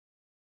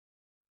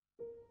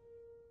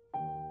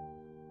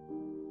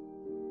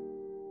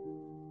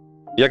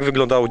Jak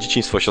wyglądało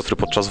dzieciństwo siostry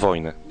podczas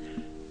wojny?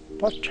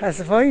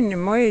 Podczas wojny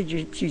moje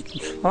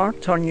dzieciństwo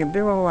to nie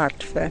było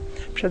łatwe.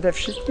 Przede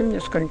wszystkim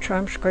nie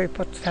skończyłam szkoły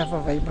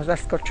podstawowej, bo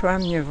zaskoczyła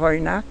mnie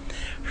wojna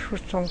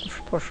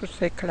po 6.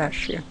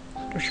 klasie.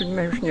 Do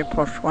 7 już nie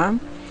poszłam.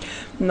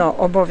 No,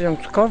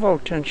 obowiązkowo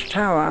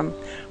uczęszczałam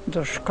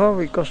do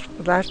szkoły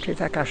gospodarczej.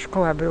 Taka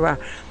szkoła była,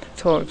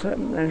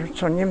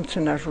 co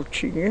Niemcy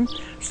narzucili,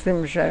 z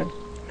tym, że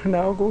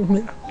na ogół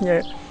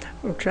nie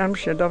uczyłam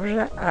się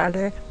dobrze,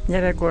 ale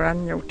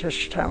nieregularnie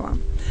uczęszczałam.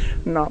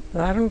 No,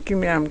 warunki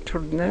miałam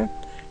trudne,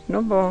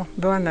 no bo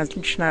była nas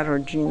liczna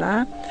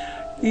rodzina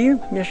i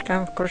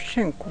mieszkałam w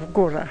Krościenku, w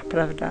górach,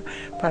 prawda.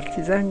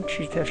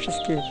 Partyzanci, te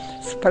wszystkie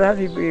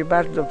sprawy były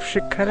bardzo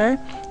przykre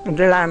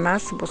dla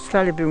nas, bo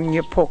stale był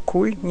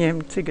niepokój,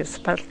 Niemcy,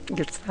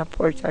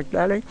 Gestapo i tak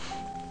dalej.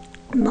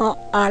 No,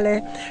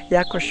 ale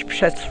jakoś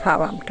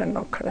przetrwałam ten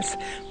okres.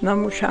 No,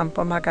 musiałam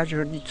pomagać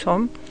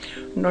rodzicom,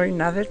 no i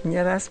nawet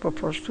nieraz po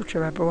prostu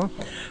trzeba było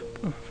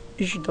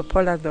iść do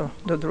pola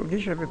do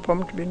drugiej, żeby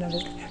pomóc, by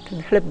nawet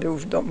ten chleb był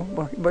w domu,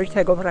 bo i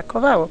tego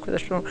brakowało.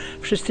 Zresztą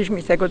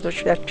wszyscyśmy tego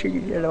doświadczyli,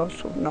 wiele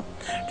osób. No,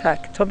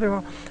 tak, to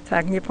było,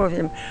 tak nie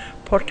powiem,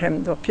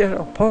 potem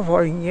dopiero po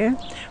wojnie,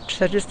 w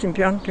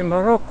 1945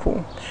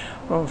 roku,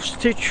 w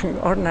styczniu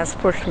od nas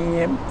poszli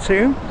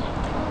Niemcy,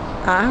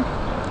 a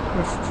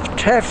w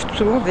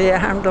czerwcu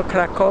wyjechałam do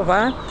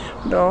Krakowa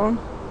do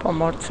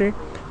pomocy,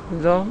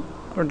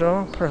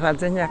 do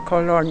prowadzenia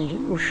kolonii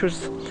u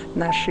sióstr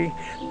naszych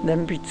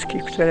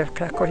dębickich, które w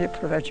Krakowie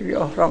prowadziły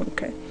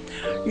ochronkę.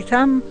 I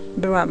tam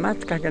była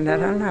matka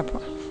generalna,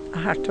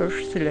 aha, to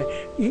już tyle.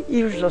 I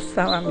już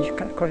zostałam, i w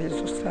Krakowie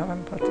zostałam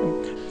potem.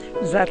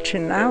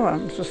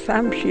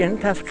 Zostałam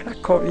przyjęta w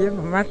Krakowie,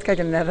 bo matka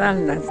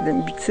generalna z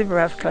Dębicy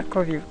była w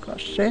Krakowie w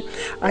Koszcie,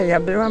 a ja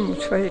byłam u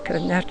swojej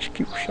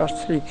krewniaczki, u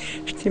siostry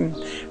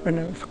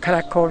w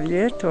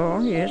Krakowie. To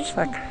jest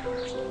tak,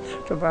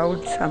 to była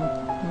ulica,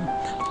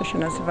 to się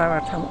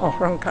nazywała tam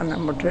Ochronka na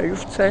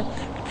Modrzejówce,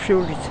 przy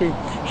ulicy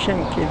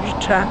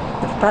Sienkiewicza,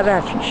 w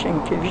parafii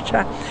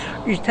Sienkiewicza.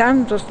 I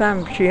tam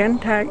zostałam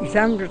przyjęta i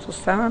tam już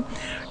zostałam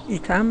i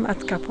tam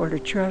matka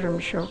poleciła,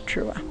 żebym się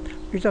uczyła.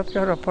 I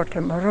dopiero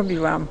potem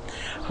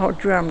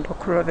chodziłam do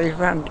Królowej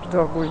Wandy,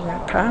 do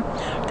Ogólniaka,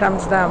 tam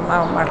zdałam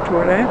małą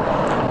maturę.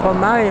 Po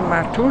małej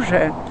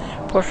maturze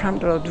poszłam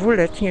do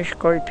 2-letniej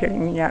szkoły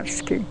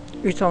pielęgniarskiej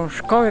i tą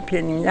szkołę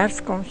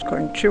pielęgniarską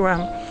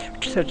skończyłam w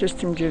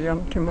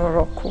 1949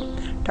 roku.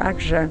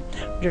 Także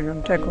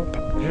 9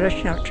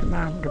 września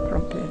otrzymałam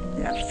dyplom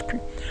pielęgniarski.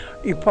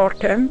 I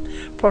potem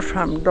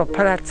poszłam do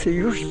pracy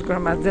już w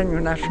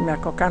zgromadzeniu naszym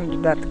jako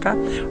kandydatka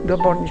do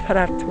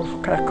Bonifratów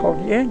w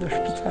Krakowie, do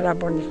szpitala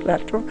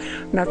Bonifratów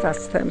na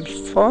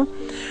zastępstwo,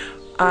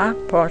 a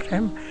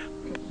potem,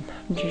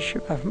 dziś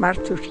chyba w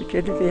marcu czy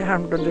kiedy,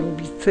 wyjechałam do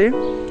Dębicy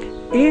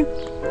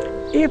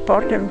i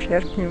potem w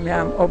sierpniu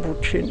miałam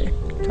obłóczyny.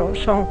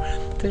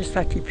 To jest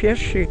taki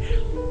pierwszy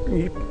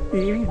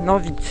i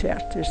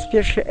nowicjat. To jest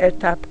pierwszy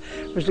etap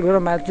w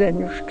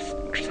zgromadzeniu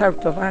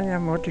kształtowania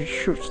młodych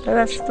sióstr.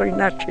 Teraz to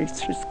inaczej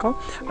jest wszystko,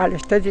 ale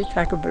wtedy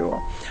tak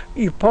było.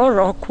 I po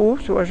roku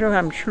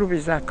złożyłam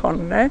śluby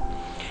zakonne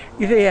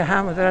i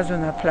wyjechałam od razu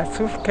na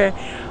placówkę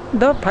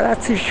do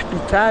pracy w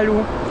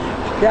szpitalu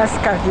w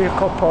Piaskach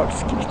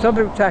Wielkopolskich. To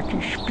był taki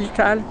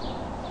szpital,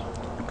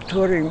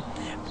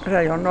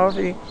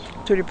 rejonowy,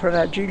 który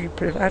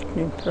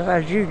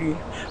prowadzili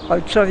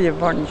ojcowie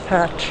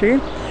Bonifaci,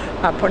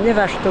 a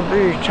ponieważ to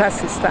były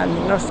czasy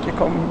stalinowskie,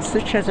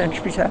 komunistyczne, ten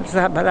szpital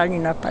zabrali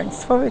na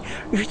państwowy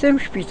i w tym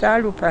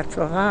szpitalu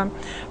pracowałam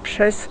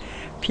przez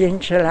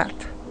 5 lat.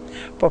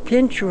 Po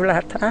 5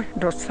 latach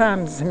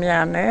dostałam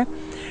zmianę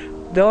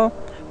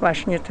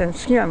właśnie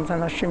tęskniłam za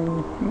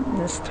naszymi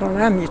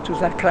stronami tu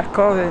za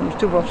Krakowem i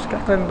tu, bo z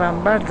Krakowem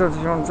byłam bardzo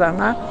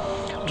związana.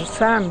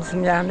 Dostałam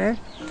zmianę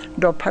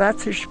do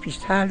pracy w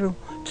szpitalu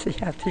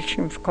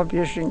psychiatrycznym w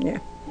Kobierzynie.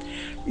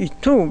 I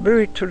tu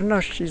były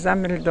trudności z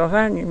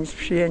zameldowaniem i z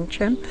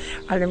przyjęciem,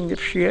 ale mnie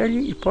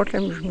przyjęli i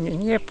potem już mnie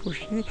nie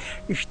puścili.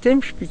 I w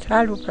tym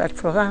szpitalu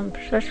pracowałam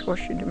przeszło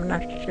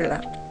 17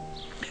 lat.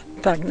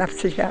 Tak, na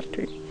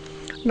psychiatrii.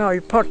 No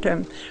i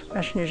potem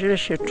właśnie źle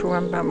się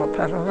czułam, byłam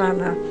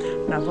operowana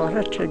na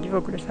woreczek i w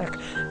ogóle tak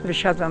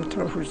wysiadłam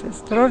trochę ze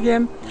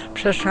zdrowiem.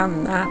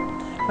 Przeszłam na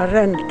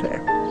rentę.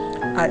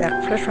 A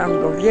jak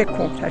przeszłam do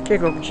wieku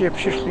takiego, gdzie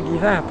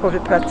przysługiwała po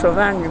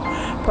wypracowaniu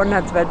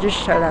ponad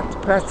 20 lat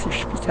pracy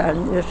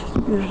szpitalnej,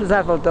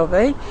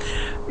 zawodowej,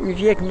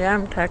 wiek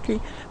miałam taki,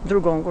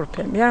 drugą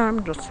grupę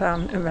miałam,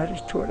 dostałam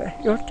emeryturę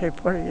i od tej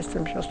pory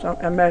jestem siostrą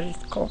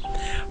emerytką.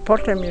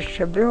 Potem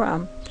jeszcze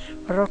byłam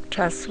rok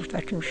czasu w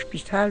takim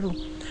szpitalu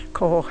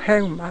koło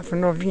Chełma w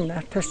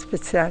Nowinach, też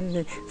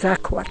specjalny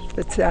zakład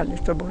specjalny,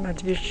 to było na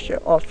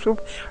 200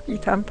 osób i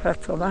tam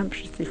pracowałam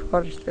przy tych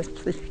chorych, też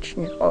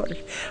psychicznie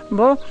chorych,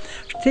 bo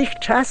w tych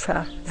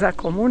czasach za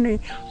komuny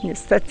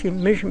niestety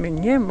myśmy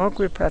nie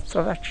mogły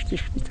pracować w tych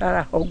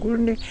szpitalach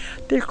ogólnych,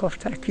 tylko w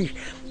takich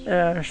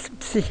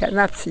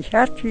na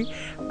psychiatrii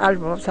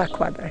albo w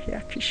zakładach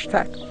jakichś,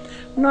 tak.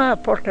 No a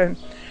potem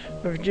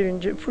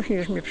Później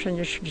już mnie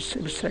przenieśli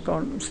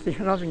z tych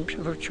Nowin,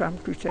 przewróciłam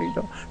tutaj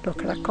do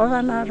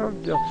Krakowa na rok,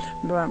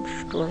 byłam w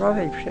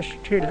Szczurowej przez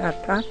 3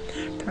 lata.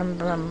 Tam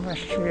byłam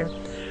właściwie,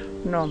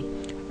 no,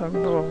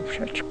 było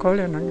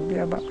przedszkole, no nie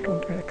byłam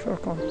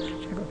dyrektorką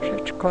tego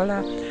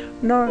przedszkola.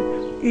 No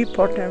i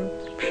potem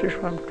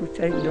przyszłam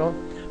tutaj do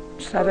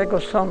Starego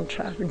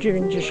Sącza w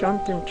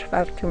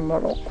 1994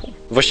 roku.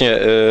 Właśnie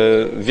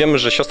wiemy,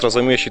 że siostra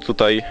zajmuje się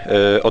tutaj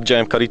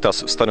oddziałem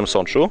Caritas w Starym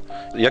Sączu.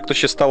 Jak to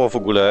się stało w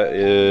ogóle?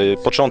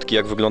 Początki,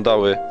 jak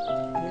wyglądały?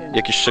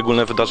 Jakieś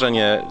szczególne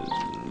wydarzenie?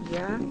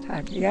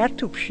 Ja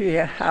tu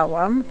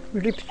przyjechałam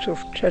w lipcu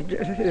w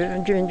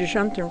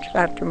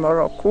 1994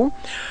 roku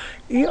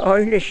i o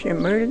ile się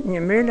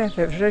nie mylę,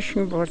 we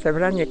wrześniu było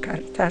zebranie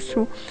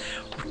Caritasu.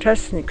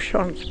 Ówczesny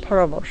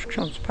proboszcz,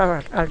 ksiądz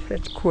Pałac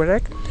Alfred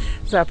Kurek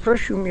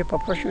zaprosił mnie,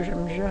 poprosił,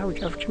 żebym wzięła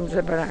udział w tym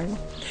zebraniu.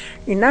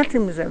 I na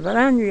tym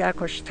zebraniu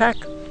jakoś tak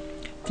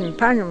tym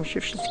paniom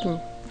się wszystkim,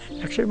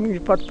 jak się mi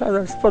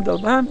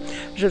spodobałam,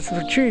 że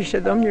zwróciły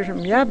się do mnie,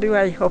 żebym ja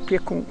była ich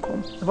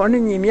opiekunką. Bo one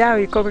nie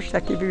miały kogoś,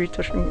 takie były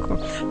też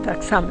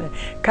tak same.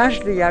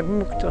 Każdy jak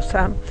mógł, to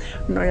sam,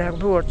 no jak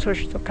było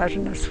coś, to każdy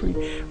na swój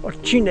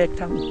odcinek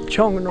tam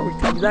ciągnął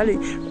i tak dalej.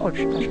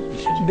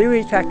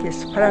 Były takie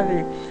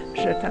sprawy,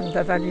 że tam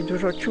dawali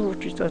dużo ciuchów,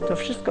 czy to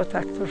wszystko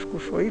tak troszkę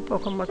szło i po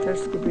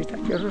komotersku, były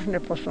takie różne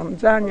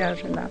posądzania,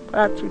 że na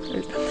placu to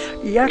jest.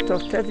 I ja to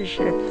wtedy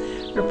się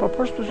po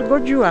prostu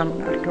zgodziłam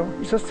na to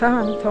i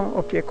zostałam tą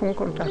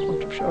opiekunką taką,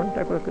 czy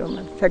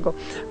przewodniczącą tego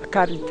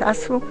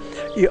Caritasu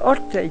i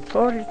od tej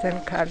pory ten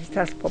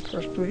Caritas po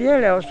prostu,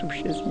 wiele osób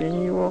się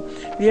zmieniło,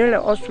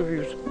 wiele osób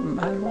już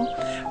mało,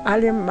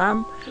 ale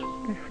mam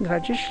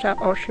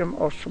 28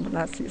 osób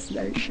nas jest,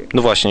 zdaje się.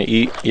 No właśnie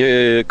i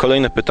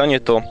kolejne pytanie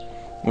to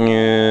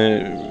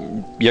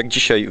jak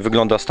dzisiaj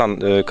wygląda stan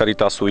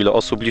Caritasu, ile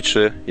osób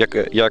liczy,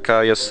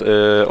 jaka jest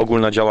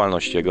ogólna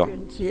działalność jego?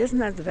 Więc jest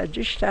na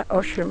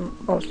 28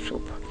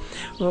 osób.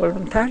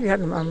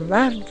 Wolontariat mam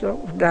bardzo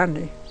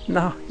udany,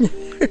 no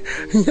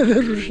nie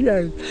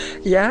wyróżniając.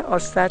 Ja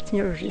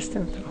ostatnio już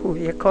jestem trochę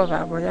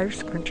wiekowa, bo ja już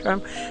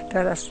skończyłam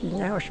teraz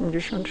dnia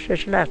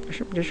 86 lat,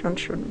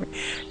 87.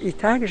 I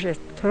także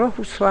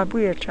trochę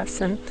słabuję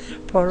czasem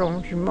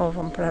porą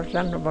zimową,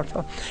 prawda, no bo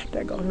to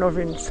tego, no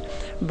więc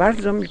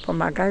bardzo mi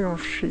pomagają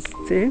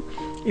wszyscy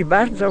i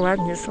bardzo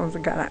ładnie są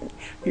zgarani.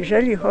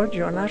 Jeżeli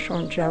chodzi o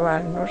naszą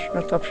działalność,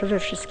 no to przede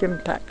wszystkim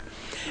tak,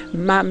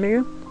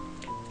 mamy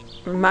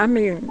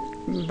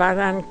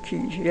baranki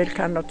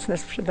wielkanocne,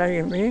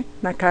 sprzedajemy,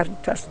 na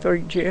Caritas to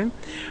idzie,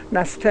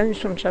 następnie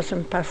są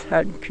czasem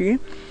pasalki,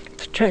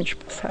 część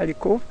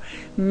pasalików,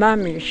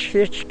 mamy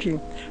świeczki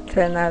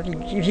te na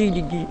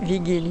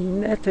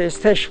wigilijne, to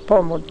jest też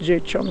pomoc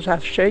dzieciom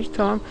zawsze i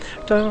to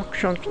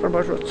ksiądz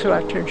proboszcz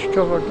odsyła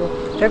częściowo do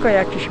tego,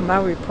 jakiś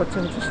mały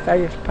procent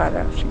zostaje w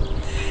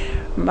parafii.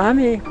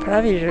 Mamy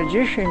prawie że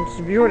 10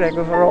 zbiórek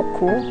w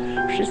roku.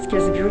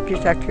 Wszystkie zbiórki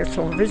takie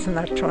są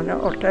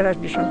wyznaczone. Od teraz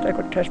 10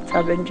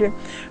 czerwca będzie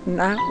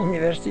na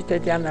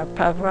Uniwersytet Jana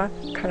Pawła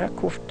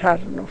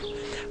Kraków-Tarnów.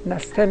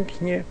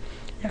 Następnie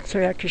jak są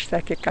jakieś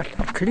takie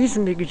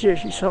kataklizmy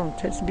gdzieś i są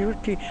te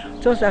zbiórki,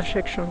 to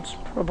zawsze ksiądz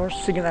proboszcz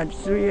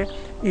sygnalizuje.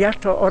 Ja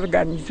to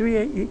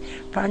organizuję i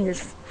panie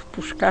z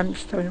puszkami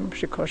stoją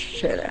przy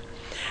kościele.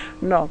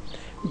 No,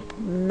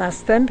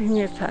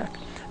 następnie tak.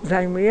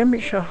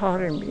 Zajmujemy się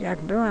chorymi. Jak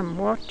byłam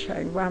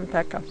młodsza i byłam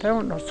taka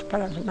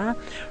pełnosprawna,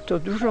 to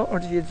dużo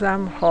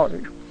odwiedzałam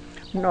chorych.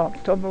 No,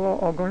 to było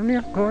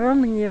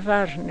ogromnie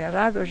ważne,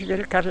 radość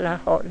wielka dla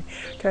chorych.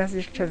 Teraz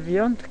jeszcze w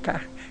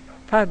wyjątkach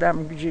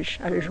padam gdzieś,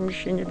 ale już mi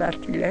się nie da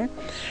tyle.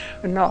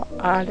 No,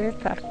 ale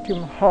tak, tym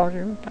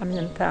chorym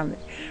pamiętamy.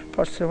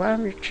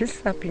 Posyłamy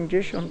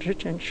 350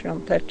 życzeń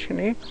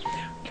świątecznych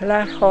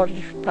dla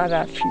chorych w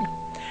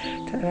parafii.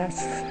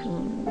 Teraz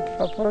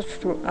po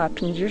prostu, a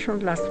 50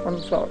 dla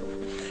sponsorów.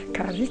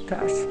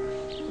 Caritas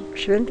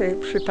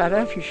przy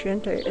parafii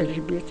świętej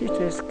Elżbiety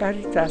to jest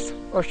Caritas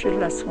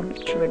osiedla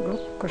Słonecznego,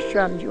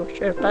 kościoła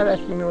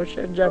parafii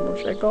Miłosierdzia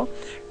Bożego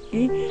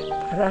i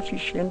parafii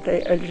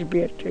świętej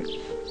Elżbiety.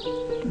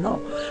 No,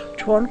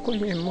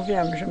 członków, nie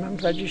mówiłam, że mam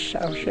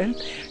 28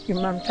 i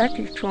mam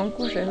takich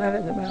członków, że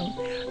nawet mam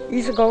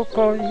i z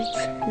Gołkowic,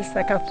 jest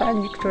taka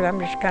pani, która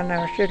mieszka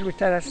na osiedlu,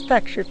 teraz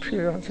tak się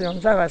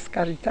przywiązała z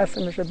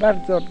Caritasem, że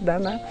bardzo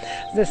oddana,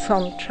 ze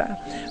Sącza.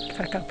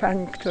 Taka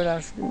pani,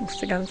 która z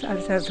Cyganca,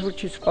 ale teraz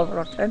wróci z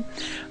powrotem.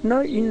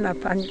 No i inna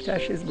pani, która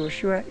się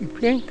zgłosiła i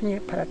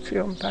pięknie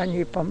pracują panie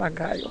i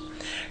pomagają.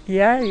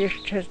 Ja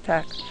jeszcze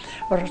tak,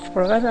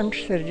 rozprowadzam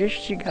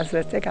 40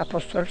 gazetek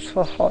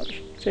Apostolstwo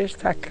Chorych. To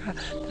jest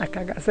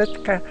taka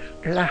gazetka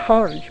dla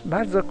chorych,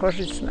 bardzo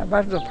korzystna,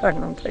 bardzo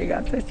pragną tej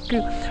gazetki,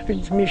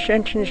 więc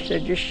miesięcznie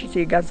 40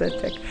 tych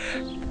gazetek.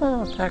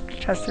 No tak,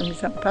 czasem mi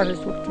tam parę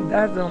złotych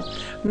dadzą,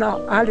 no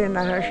ale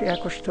na razie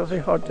jakoś to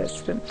wychodzę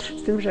z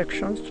tym, że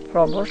ksiądz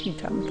proboszcz i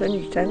tamten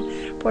i ten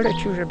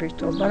polecił, żeby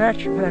to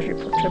brać, w razie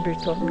potrzeby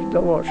to mi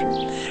dołożył.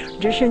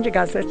 10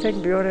 gazetek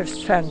biorę w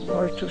stan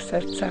Ojców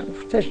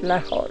Sercanów, też dla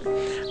chorych,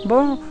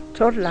 bo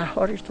to dla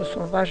chorych to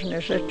są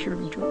ważne rzeczy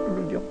ludziom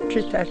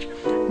czytać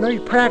no i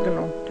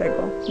pragną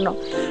tego, no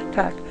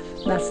tak.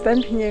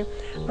 Następnie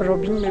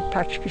robimy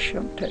paczki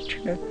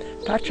świąteczne.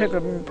 Paczek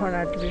robimy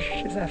ponad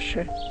 200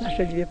 zawsze,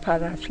 nasze 2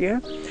 parafie.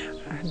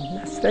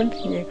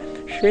 Następnie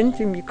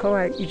święty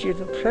Mikołaj idzie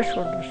do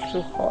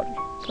przeszłości chorych.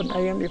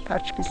 Podajemy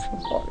paczki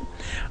chorym.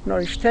 No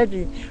i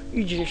wtedy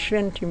idzie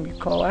święty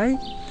Mikołaj,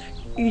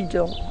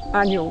 idą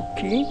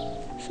aniołki,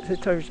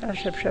 to już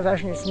zawsze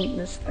przeważnie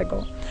z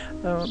tego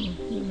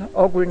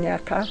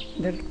ogólniaka,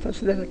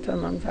 z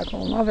dyrektorem mam taką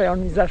umowę,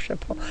 on mi zawsze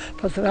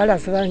pozwala,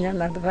 zwalnia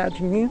na 2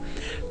 dni.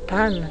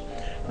 Pan,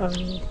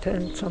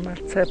 ten co ma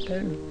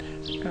cepel,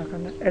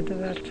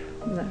 Edward,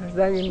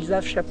 daje mi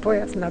zawsze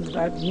pojazd na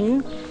 2 dni.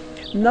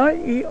 No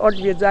i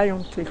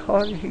odwiedzają tych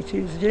chorych i to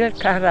jest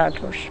wielka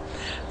radość.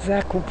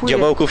 Zakupuje...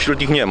 Diabełków wśród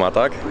nich nie ma,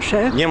 tak?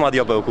 Proszę? Nie ma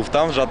diabełków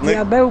tam żadnych?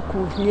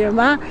 Diabełków nie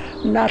ma,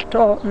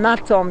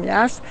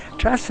 natomiast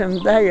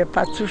czasem daje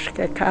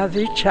pacuszkę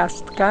kawy,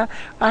 ciastka,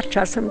 a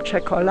czasem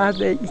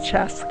czekoladę i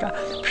ciastka.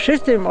 Przy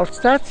tym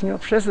ostatnio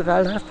przez 2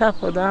 lata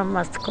podałam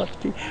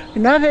maskotki.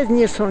 Nawet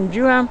nie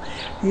sądziłam,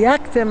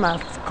 jak te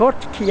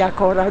maskotki,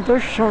 jaką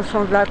radością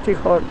są dla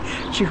tych chorych.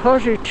 Ci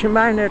chorzy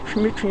trzymają,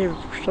 czy nie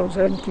wypuszczą z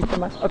ręki te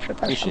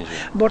maskotki,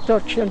 bo to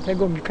od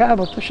świętego Mikołaja,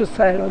 bo to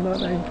siostra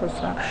Eleonora im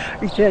posłała.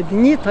 I te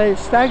dni to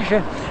jest tak,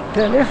 że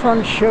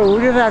telefon się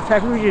urywa,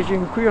 tak ludzie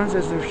dziękują ze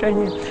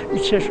wzruszeniem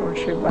i cieszą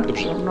się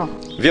bardzo. No.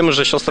 Wiemy,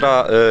 że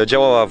siostra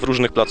działała w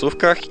różnych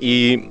placówkach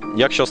i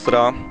jak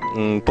siostra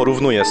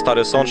porównuje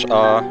Stary Sącz,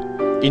 a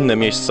inne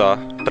miejsca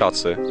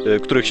pracy,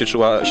 w których się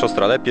czuła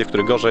siostra lepiej, w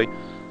których gorzej,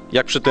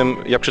 jak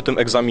przy tym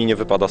egzaminie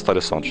wypada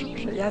Stary Sącz?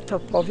 Ja to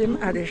powiem,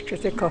 ale jeszcze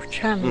tylko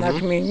chciałam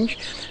nadmienić,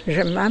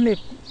 że mamy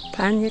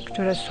panie,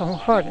 które są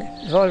chore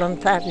z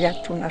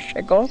wolontariatu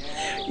naszego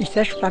i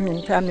też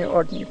pamiętamy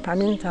od nich.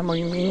 Pamiętam o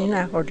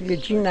imieninach,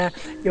 odwiedzinach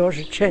i o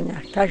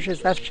życzeniach. Także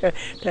zawsze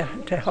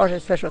te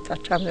chore też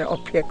otaczamy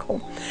opieką.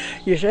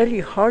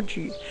 Jeżeli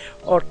chodzi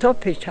o to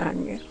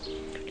pytanie,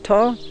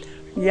 to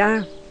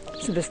ja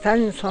ze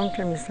Starym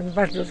Sączem jestem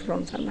bardzo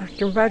związana.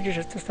 Tym bardziej,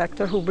 że to jest tak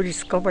trochę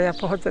blisko, bo ja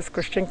pochodzę z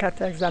Kościenka,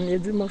 tak jak za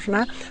miedzy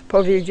można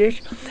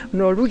powiedzieć.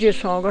 No ludzie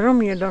są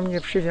ogromnie do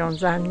mnie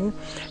przywiązani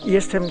i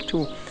jestem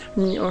tu.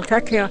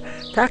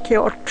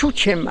 Takie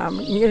odczucie mam.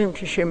 Nie wiem,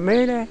 czy się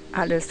mylę,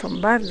 ale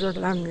są bardzo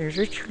dla mnie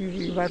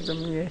życzliwi i bardzo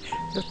mnie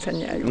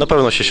doceniają. Na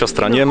pewno się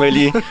siostra nie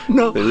myli,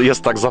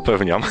 jest tak,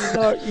 zapewniam.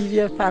 No i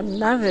wie pan,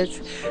 nawet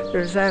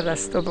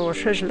zaraz, to było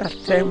 6 lat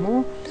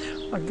temu,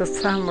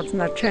 dostałam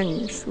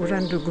odznaczenie z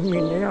Urzędu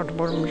Gminy od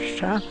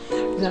burmistrza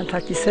na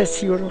takiej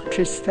sesji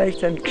uroczystej.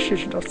 Ten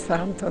krzyż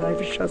dostałam, to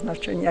najwyższe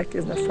oznaczenie, jakie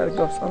jest na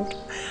Starego Sączu,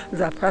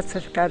 za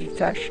pracę w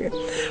Caritasie.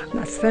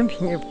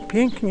 Następnie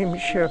pięknie mi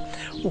się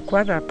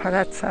układa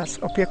praca z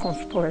opieką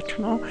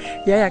społeczną.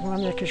 Ja jak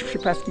mam jakieś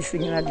przypadki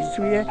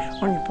sygnalizuję,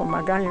 oni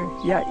pomagają,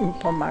 ja im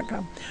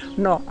pomagam.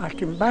 No, a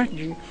tym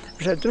bardziej,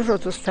 że dużo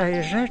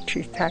dostaję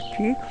rzeczy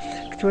takich,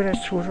 które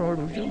służą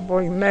ludziom,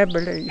 bo i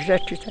meble, i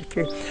rzeczy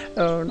takie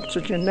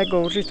codziennego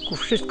użytku,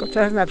 wszystko.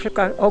 Teraz na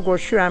przykład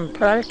ogłosiłam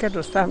pralkę,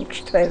 dostałam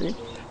 4.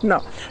 No,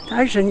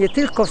 także nie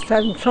tylko w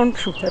Starym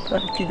Sączu te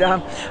pralki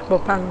dałam, bo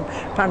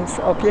pan z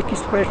opieki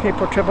społecznej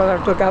potrzebował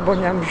do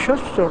Gabonia, mi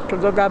siostrą, to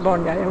do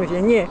Gabonia. Ja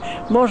mówię, nie,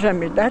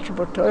 możemy dać,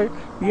 bo to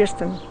jest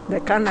ten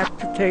dekanat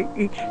tutaj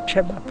i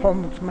trzeba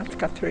pomóc.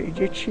 Matka 3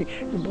 dzieci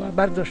była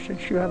bardzo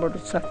szczęśliwa, bo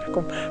dostała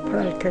taką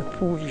pralkę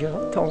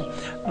półwielką,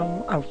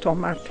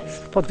 automat z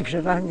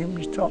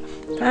podgrzewaniem i to.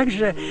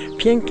 Także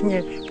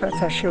pięknie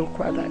praca się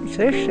układa. I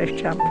co jeszcze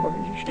chciałam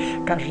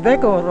powiedzieć,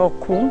 każdego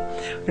roku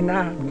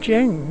na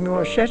Dzień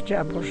Miłosierdzia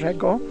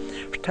Bożego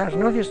w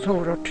Tarnowie są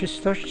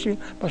uroczystości,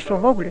 bo są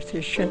w ogóle to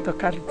jest święto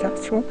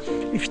Caritasu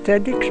i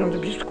wtedy ksiądz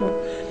biskup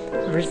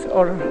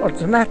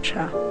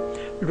odznacza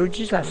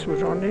ludzi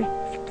zasłużonych,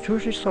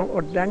 którzy są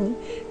oddani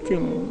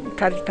tym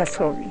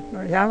Caritasowi.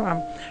 No ja mam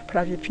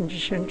prawie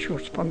 50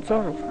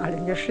 sponsorów,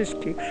 ale nie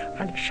wszystkich,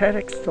 ale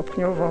szereg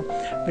stopniowo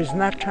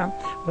wyznaczam.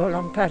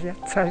 Wolontariat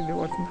cały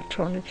był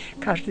odznaczony,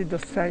 każdy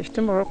dostaje. W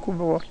tym roku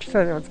było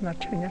 4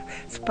 odznaczenia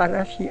z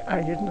parafii, a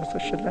 1 z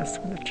osiedla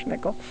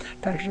słonecznego,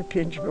 także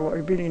 5 było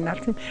i byli na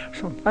tym.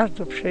 Są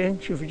bardzo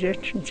przejęci,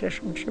 wdzięczni,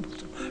 cieszą się, bo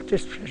to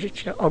jest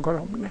przeżycie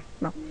ogromne.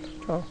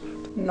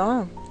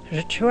 No,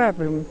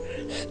 życzyłabym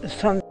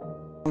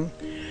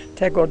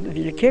tego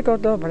wielkiego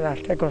dobra,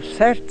 tego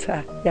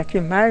serca,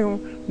 jakie mają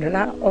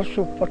dla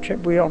osób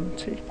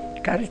potrzebujących.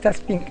 Caritas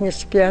pięknie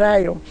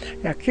wspierają.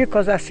 Jak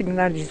tylko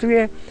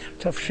zasygnalizuje,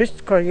 to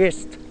wszystko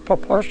jest.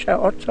 Poproszę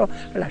o co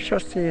dla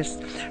siostry jest.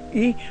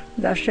 I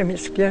zawsze mnie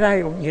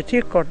wspierają nie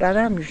tylko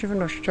darami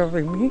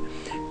żywnościowymi,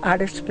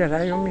 ale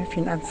wspierają mnie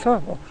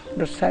finansowo.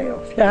 Dostaję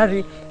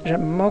ofiary,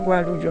 żebym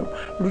mogła ludziom.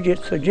 Ludzie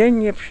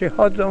codziennie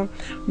przychodzą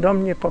do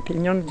mnie po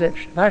pieniądze,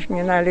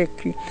 przeważnie na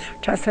leki.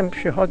 Czasem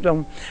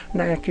przychodzą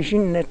na jakieś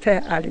inne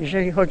ale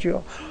jeżeli chodzi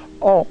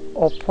o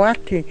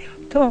opłaty,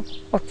 to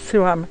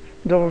odsyłam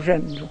do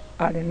urzędu.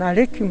 Ale na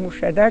leki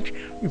muszę dać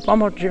i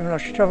pomoc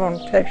żywnościową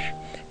też.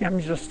 Ja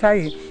mi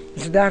zostaje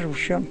z darów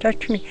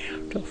świątecznych,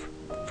 to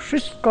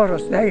wszystko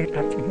rozdaję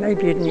dla tych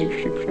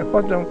najbiedniejszych.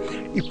 Przychodzą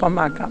i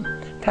pomagam.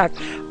 Tak,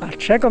 a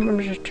czego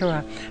bym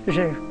życzyła?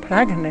 Że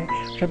pragnę,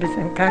 żeby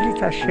ten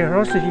Caritas się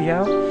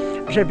rozwijał,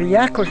 żeby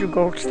jakoś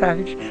go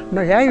ustawić.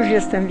 No ja już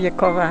jestem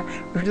wiekowa,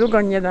 już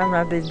długo nie dam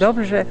rady.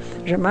 Dobrze,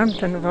 że mam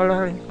ten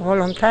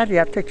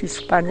wolontariat taki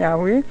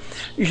wspaniały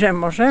i że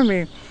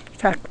możemy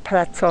tak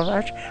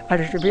pracować,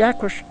 ale żeby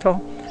jakoś to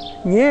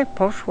nie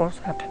poszło,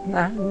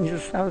 nie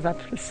zostało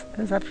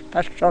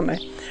zaprzepaszczone,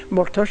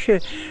 bo to się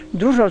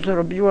dużo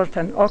zrobiło,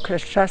 ten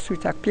okres czasu i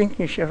tak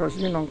pięknie się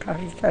rozwinął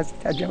Caritas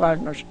i ta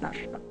działalność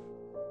nasza.